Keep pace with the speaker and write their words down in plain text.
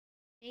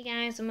Hey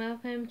guys, and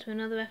welcome to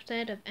another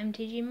episode of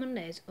MTG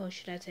Mondays, or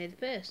should I say the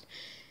first,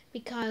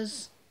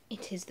 because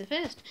it is the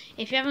first.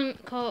 If you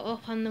haven't caught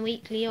up on the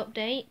weekly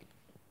update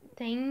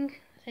thing,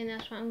 I think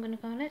that's what I'm going to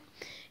call it,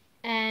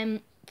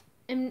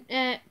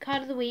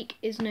 card of the week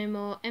is no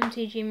more.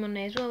 MTG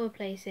Mondays will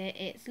replace it.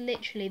 It's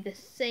literally the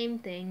same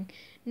thing.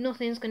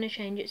 Nothing's going to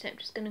change except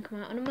it's going to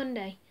come out on a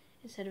Monday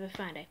instead of a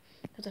Friday,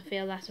 because I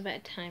feel that's a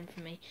better time for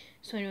me.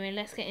 So anyway,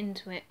 let's get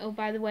into it. Oh,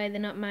 by the way, they're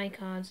not my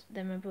cards,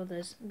 they're my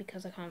brother's,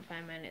 because I can't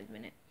find mine at the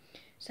minute.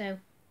 So,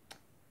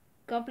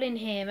 Goblin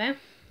Hero.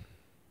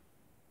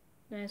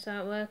 Nice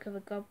artwork of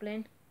a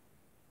goblin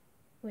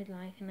with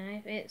like a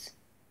knife. It's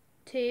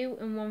 2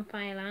 and 1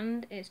 fire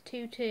land. It's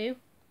 2/2.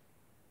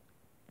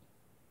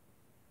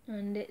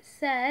 And it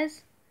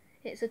says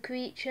it's a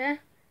creature,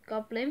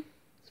 goblin,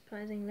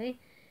 surprisingly.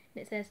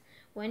 And it says,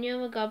 when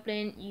you're a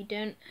goblin, you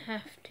don't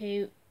have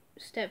to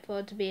step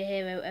forward to be a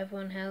hero,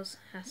 everyone else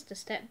has to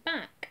step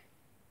back.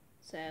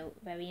 So,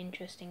 very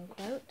interesting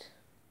quote.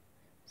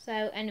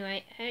 So,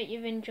 anyway, hope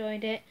you've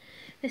enjoyed it.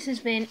 This has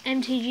been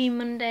MTG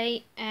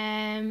Monday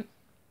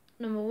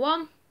number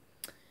 1.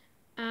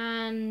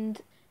 And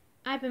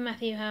I've been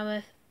Matthew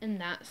Howarth, and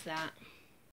that's that.